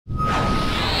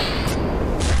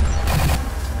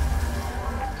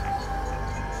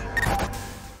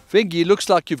Vengi, looks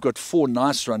like you've got 4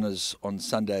 nice runners on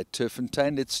Sunday at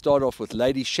Turffontein. Let's start off with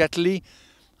Lady Shatterley.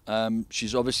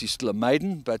 She's obviously still a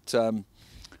maiden, but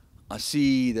I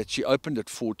see that she opened at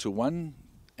 4-1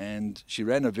 and she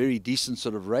ran a very decent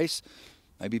sort of race,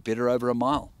 maybe better over a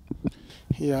mile.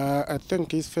 Yeah, I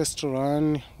think his first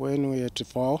run when we had to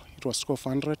fall, it was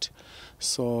 1200.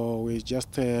 So we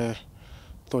just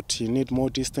thought he need more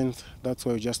distance. That's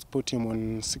why we just put him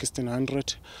on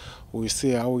 1600. We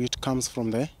see how it comes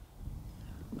from there.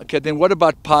 Okay, then what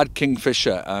about Pied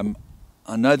Kingfisher?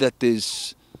 I know that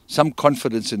there's some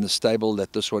confidence in the stable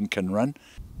that this one can run.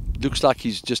 Looks like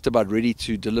he's just about ready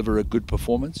to deliver a good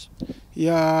performance.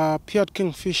 Yeah, Pied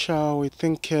Kingfisher, we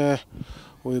think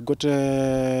we got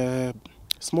a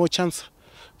small chance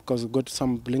because we got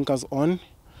some blinkers on.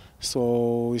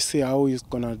 So we see how he's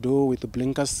gonna do with the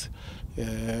blinkers,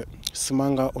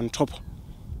 Simanga on top.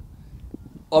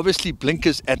 Obviously,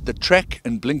 blinkers at the track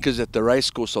and blinkers at the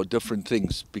racecourse are different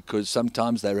things because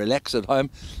sometimes they relax at home,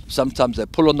 sometimes they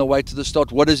pull on the way to the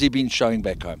start. What has he been showing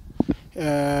back home?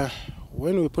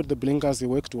 When we put the blinkers, he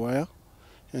worked well.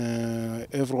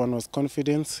 Everyone was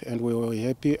confident and we were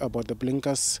happy about the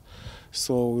blinkers.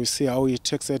 So we see how he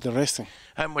takes at the racing.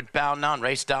 Homeward bound now and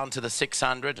race down to the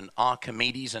 600, and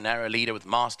Archimedes, a narrow leader with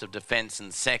Master of Defence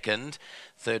in second.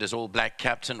 Third is All Black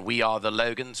Captain. We Are the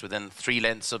Logans within 3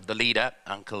 lengths of the leader.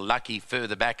 Uncle Lucky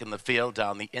further back in the field.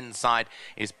 Down the inside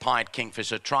is Pied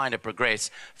Kingfisher trying to progress.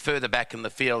 Further back in the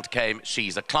field came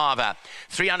She's a Claver.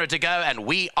 300 to go, and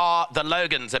We Are the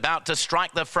Logans about to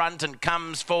strike the front and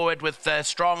comes forward with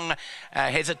strong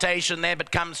hesitation there,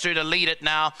 but comes through to lead it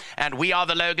now. And We Are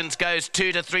the Logans goes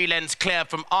 2 to 3 lengths clear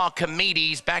from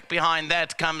Archimedes. Back behind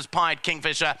that comes Pied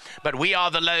Kingfisher, but We Are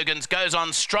the Logans goes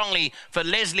on strongly for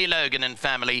Leslie Logan and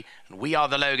family, and We Are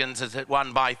the Logans has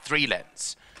won by 3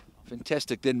 lengths.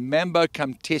 Fantastic. Then Mambo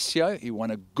Camtesio, he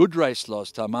won a good race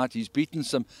last time out. He's beaten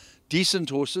some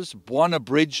decent horses. Buana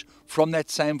Bridge from that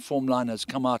same form line has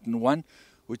come out and won,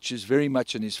 which is very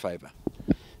much in his favour.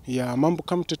 Yeah, Mambo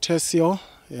Camtesio,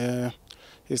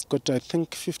 he's got I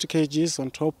think 50 kgs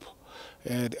on top.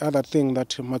 The other thing that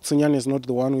Matsunyan is not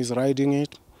the one who is riding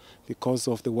it because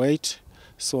of the weight.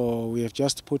 So we have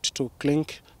just put to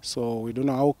Clink. So we don't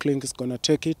know how Clink is going to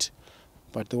take it,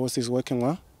 but the horse is working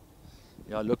well.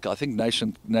 Yeah, look, I think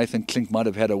Nathan Clink might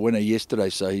have had a winner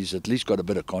yesterday, so he's at least got a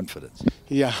bit of confidence.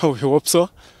 Yeah, we hope so.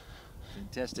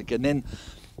 Fantastic. And then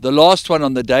the last one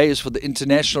on the day is for the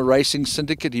International Racing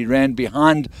Syndicate. He ran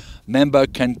behind Mambo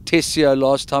Camtesio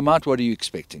last time out. What are you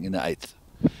expecting in the 8th?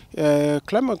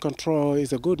 Climate Control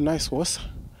is a good, nice horse.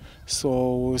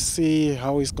 So we'll see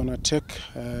how he's going to take.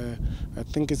 I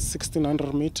think it's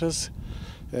 1600 meters.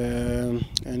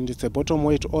 And it's a bottom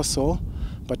weight also,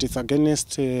 but it's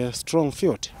against a strong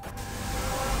field.